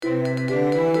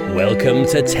Welcome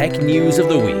to Tech News of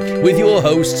the Week with your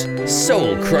host,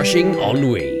 soul-crushing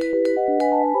Ennui.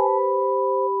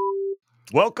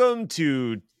 Welcome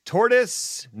to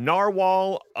Tortoise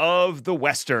Narwhal of the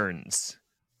Westerns.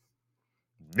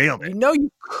 Nailed it. You know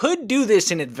you could do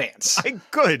this in advance. I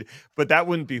could, but that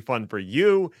wouldn't be fun for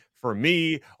you, for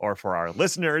me, or for our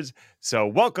listeners. So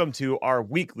welcome to our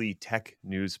weekly tech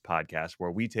news podcast,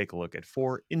 where we take a look at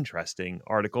 4 interesting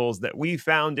articles that we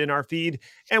found in our feed,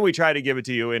 and we try to give it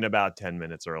to you in about 10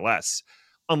 minutes or less,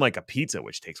 unlike a pizza,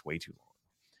 which takes way too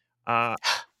long.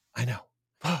 I know.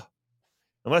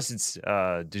 Unless it's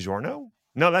DiGiorno?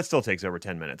 No, that still takes over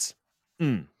 10 minutes.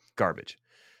 Garbage.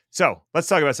 So let's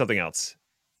talk about something else.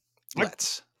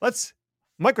 Let's.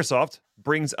 Microsoft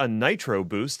brings a Nitro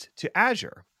boost to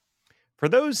Azure. For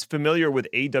those familiar with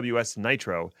AWS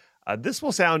Nitro, this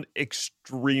will sound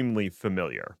extremely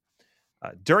familiar.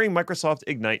 During Microsoft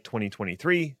Ignite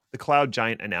 2023, the cloud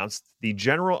giant announced the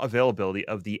general availability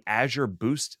of the Azure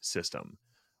Boost system.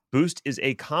 Boost is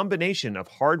a combination of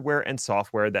hardware and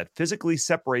software that physically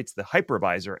separates the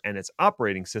hypervisor and its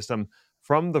operating system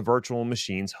from the virtual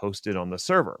machines hosted on the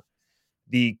server.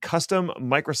 The custom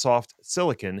Microsoft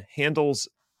silicon handles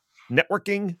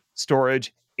networking,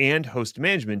 storage, and host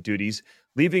management duties,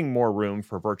 leaving more room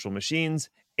for virtual machines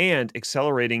and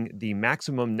accelerating the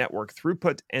maximum network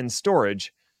throughput and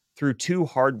storage through 2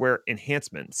 hardware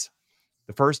enhancements.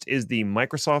 The first is the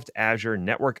Microsoft Azure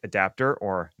Network Adapter,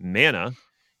 or MANA,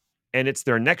 and it's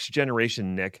their next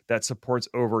generation NIC that supports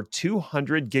over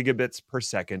 200 gigabits per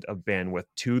second of bandwidth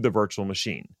to the virtual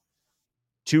machine.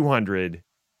 200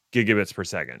 gigabits per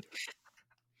second.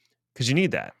 Because you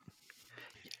need that.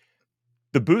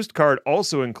 The Boost card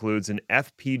also includes an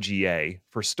FPGA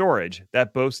for storage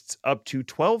that boasts up to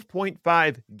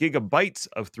 12.5 gigabytes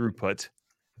of throughput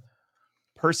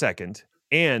per second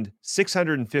and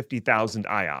 650,000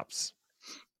 IOPS.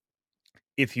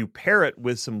 If you pair it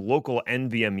with some local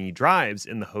NVMe drives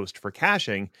in the host for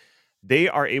caching, they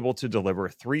are able to deliver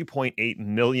 3.8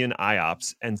 million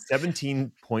IOPS and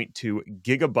 17.2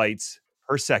 gigabytes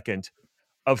per second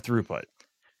of throughput.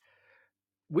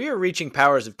 We are reaching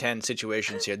powers of 10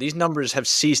 situations here. These numbers have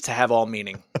ceased to have all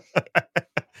meaning.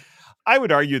 I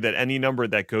would argue that any number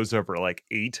that goes over like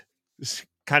 8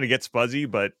 kind of gets fuzzy,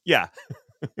 but yeah,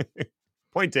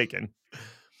 point taken.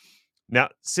 Now,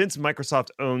 since Microsoft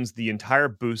owns the entire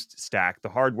Boost stack, the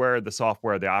hardware, the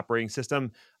software, the operating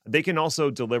system, they can also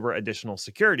deliver additional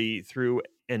security through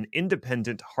an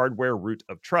independent hardware root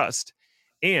of trust,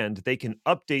 and they can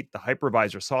update the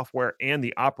hypervisor software and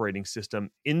the operating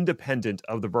system independent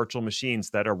of the virtual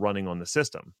machines that are running on the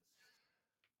system.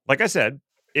 Like I said,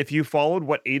 if you followed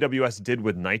what AWS did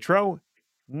with Nitro,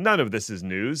 none of this is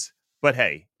news, but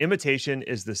hey, imitation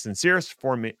is the sincerest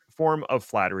form of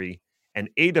flattery, and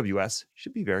AWS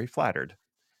should be very flattered.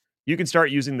 You can start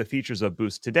using the features of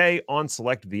Boost today on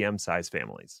select VM size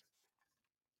families.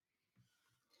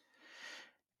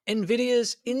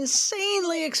 NVIDIA's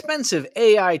insanely expensive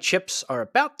AI chips are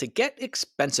about to get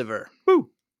expensiver. Woo!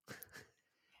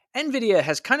 NVIDIA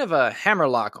has kind of a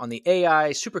hammerlock on the AI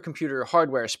supercomputer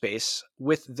hardware space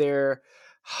with their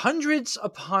hundreds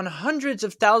upon hundreds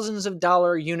of thousands of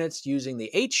dollar units using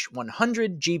the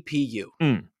H100 GPU.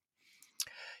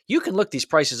 You can look these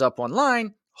prices up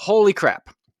online. Holy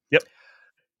crap. Yep.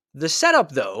 The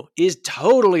setup, though, is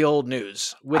totally old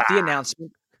news with the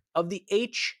announcement of the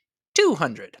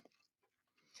H200.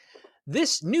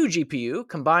 This new GPU,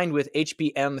 combined with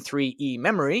HBM3E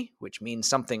memory, which means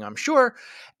something I'm sure,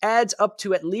 adds up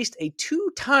to at least a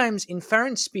 2 times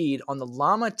inference speed on the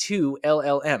Llama 2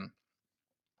 LLM.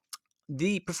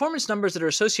 The performance numbers that are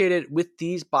associated with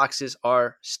these boxes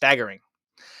are staggering.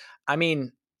 I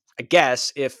mean, I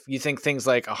guess if you think things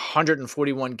like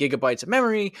 141 gigabytes of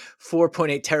memory,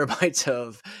 4.8 terabytes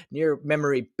of near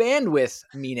memory bandwidth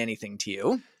mean anything to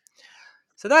you.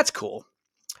 So that's cool.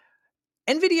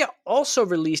 NVIDIA also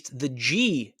released the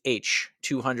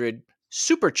GH200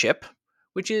 super chip,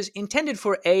 which is intended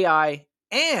for AI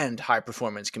and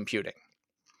high-performance computing.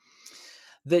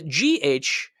 The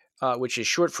GH, which is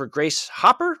short for Grace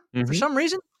Hopper for some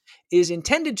reason, is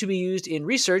intended to be used in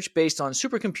research based on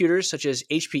supercomputers such as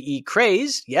HPE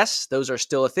Crays. Yes, those are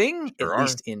still a thing, at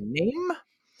least in name.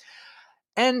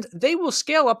 And they will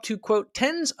scale up to, quote,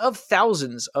 tens of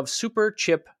thousands of super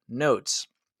chip nodes.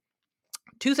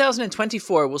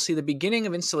 2024 will see the beginning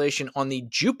of installation on the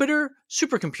Jupiter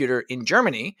supercomputer in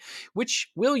Germany,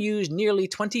 which will use nearly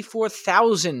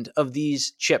 24,000 of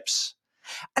these chips.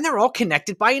 And they're all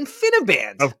connected by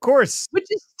InfiniBand. Of course. Which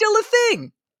is still a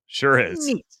thing. Sure is.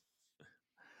 Neat.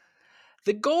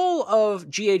 The goal of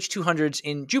GH200s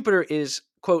in Jupiter is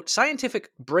quote,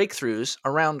 scientific breakthroughs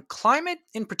around climate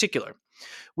in particular,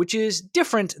 which is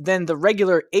different than the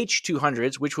regular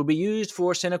H200s, which will be used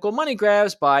for cynical money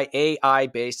grabs by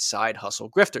AI-based side hustle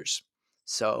grifters.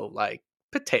 So, like,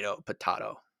 potato.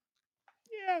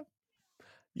 Yeah.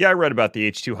 Yeah, I read about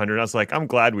the H200. I was like, I'm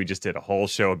glad we just did a whole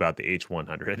show about the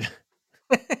H100.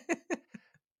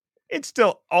 It's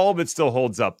still, all of it still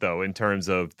holds up though in terms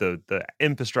of the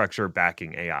infrastructure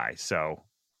backing AI. So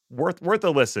worth a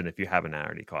listen if you haven't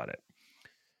already caught it.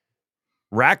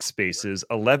 Rackspace's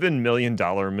 $11 million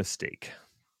mistake.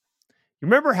 You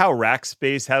remember how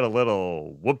Rackspace had a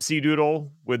little whoopsie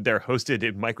doodle with their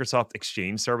hosted Microsoft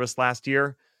Exchange service last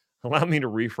year? Allow me to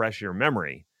refresh your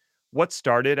memory. What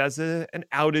started as an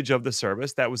outage of the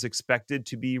service that was expected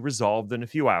to be resolved in a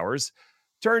few hours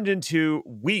turned into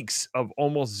weeks of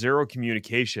almost zero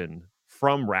communication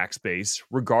from Rackspace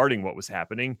regarding what was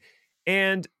happening.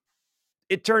 And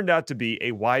it turned out to be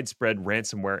a widespread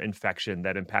ransomware infection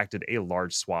that impacted a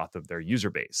large swath of their user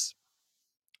base.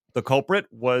 The culprit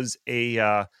was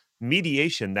a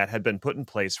mediation that had been put in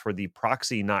place for the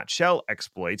proxy not shell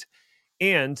exploit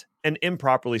and an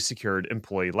improperly secured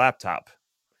employee laptop.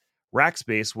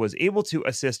 Rackspace was able to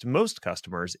assist most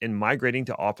customers in migrating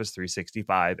to Office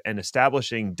 365 and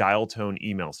establishing dial tone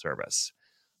email service.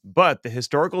 But the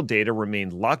historical data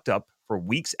remained locked up for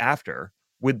weeks after,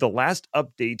 with the last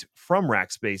update from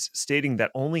Rackspace stating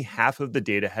that only half of the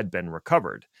data had been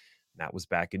recovered. That was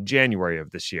back in January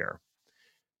of this year.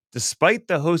 Despite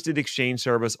the hosted exchange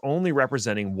service only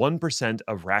representing 1%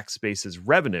 of Rackspace's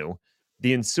revenue,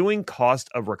 the ensuing cost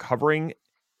of recovering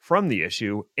from the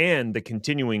issue and the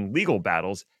continuing legal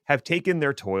battles have taken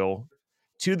their toll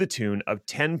to the tune of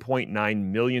 $10.9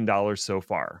 million so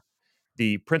far.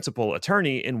 The principal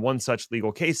attorney in one such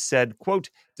legal case said, quote,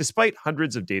 despite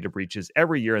hundreds of data breaches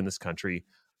every year in this country,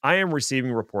 I am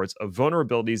receiving reports of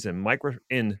vulnerabilities in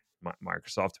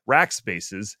Microsoft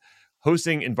Rackspace's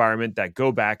hosting environment that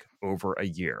go back over a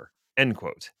year, end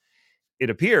quote. It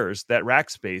appears that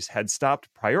Rackspace had stopped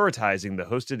prioritizing the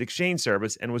hosted exchange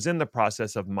service and was in the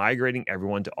process of migrating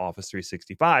everyone to Office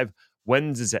 365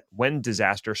 when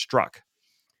disaster struck.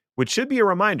 Which should be a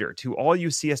reminder to all you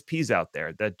CSPs out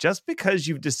there that just because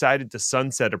you've decided to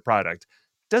sunset a product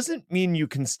doesn't mean you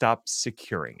can stop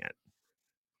securing it.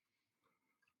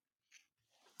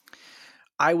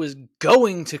 I was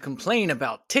going to complain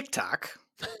about TikTok,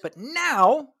 but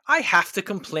now I have to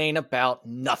complain about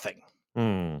nothing.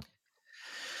 No,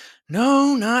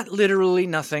 not literally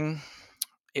nothing.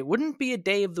 It wouldn't be a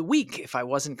day of the week if I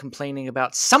wasn't complaining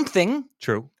about something.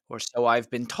 True. Or so I've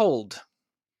been told.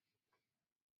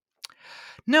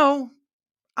 No,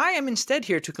 I am instead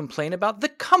here to complain about the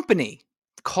company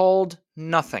called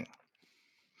Nothing.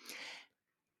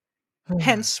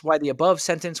 Hence why the above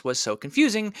sentence was so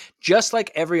confusing, just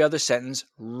like every other sentence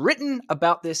written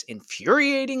about this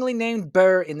infuriatingly named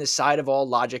burr in the side of all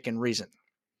logic and reason.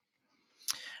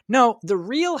 No, the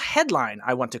real headline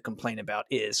I want to complain about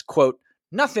is, quote,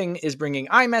 Nothing is bringing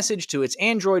iMessage to its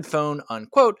Android phone,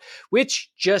 unquote,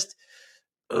 which just,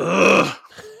 ugh.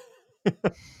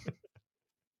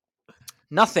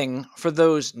 Nothing, for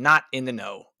those not in the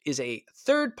know, is a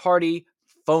third-party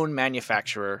phone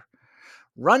manufacturer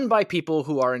run by people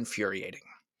who are infuriating.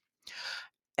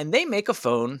 And they make a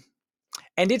phone,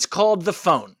 and it's called the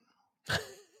Phone.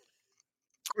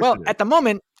 Well, at the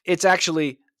moment, it's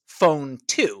actually Phone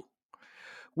 2,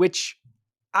 which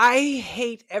I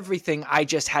hate everything I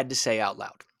just had to say out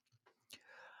loud.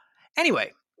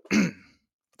 Anyway,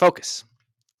 focus.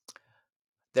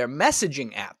 Their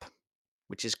messaging app,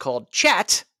 which is called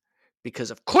Chat,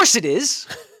 because of course it is,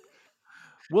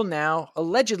 will now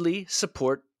allegedly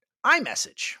support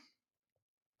iMessage.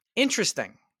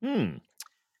 Interesting.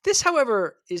 This,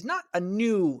 however, is not a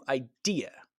new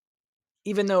idea.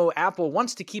 Even though Apple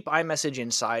wants to keep iMessage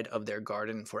inside of their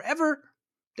garden forever,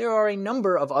 there are a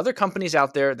number of other companies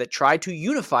out there that try to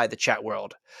unify the chat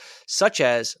world, such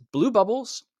as Blue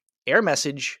Bubbles,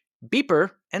 AirMessage,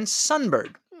 Beeper, and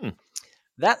Sunbird.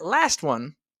 That last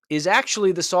one is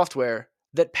actually the software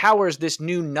that powers this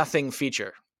new Nothing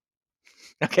feature.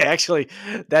 Okay, actually,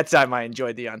 that time I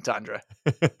enjoyed the entendre.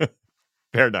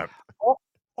 Fair enough.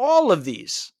 All of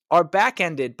these are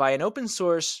back-ended by an open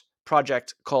source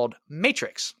project called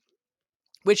Matrix,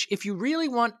 which if you really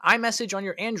want iMessage on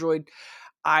your Android,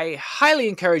 I highly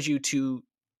encourage you to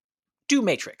do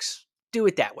Matrix. Do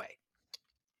it that way.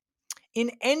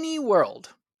 In any world,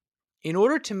 in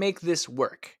order to make this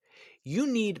work, you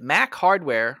need Mac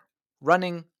hardware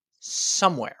running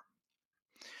somewhere.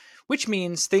 Which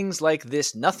means things like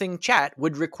this Nothing chat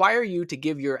would require you to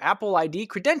give your Apple ID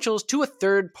credentials to a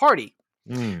third party.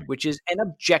 which is an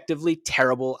objectively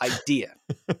terrible idea.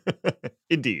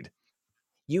 Indeed.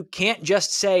 You can't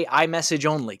just say iMessage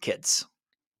only, kids.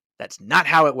 That's not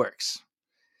how it works.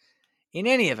 In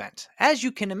any event, as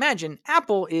you can imagine,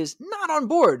 Apple is not on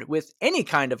board with any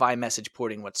kind of iMessage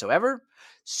porting whatsoever,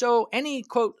 so any,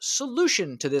 quote,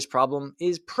 solution to this problem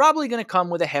is probably going to come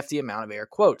with a hefty amount of air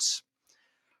quotes.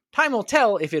 Time will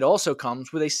tell if it also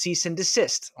comes with a cease and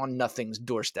desist on Nothing's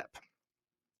doorstep.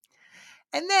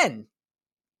 And then,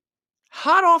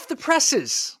 hot off the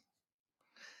presses,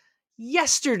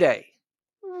 yesterday,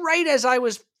 right as I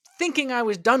was thinking I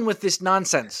was done with this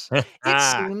nonsense, it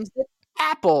seems that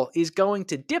Apple is going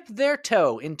to dip their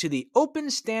toe into the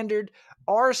open standard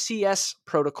RCS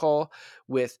protocol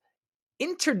with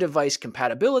inter-device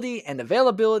compatibility and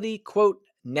availability, quote,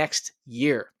 next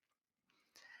year.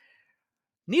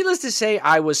 Needless to say,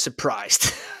 I was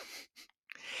surprised.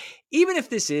 Even if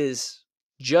this is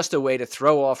just a way to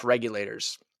throw off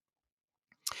regulators.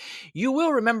 You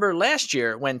will remember last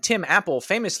year when Tim Apple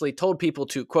famously told people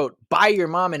to, quote, buy your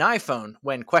mom an iPhone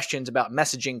when questions about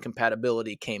messaging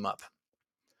compatibility came up.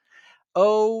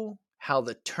 Oh, how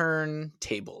the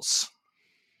turntables.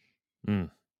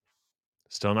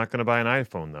 Still not going to buy an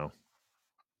iPhone, though.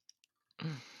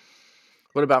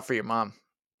 What about for your mom?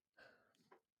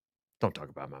 Don't talk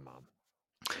about my mom.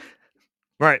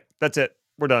 All right, that's it.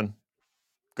 We're done.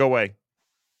 Go away.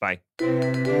 Bye.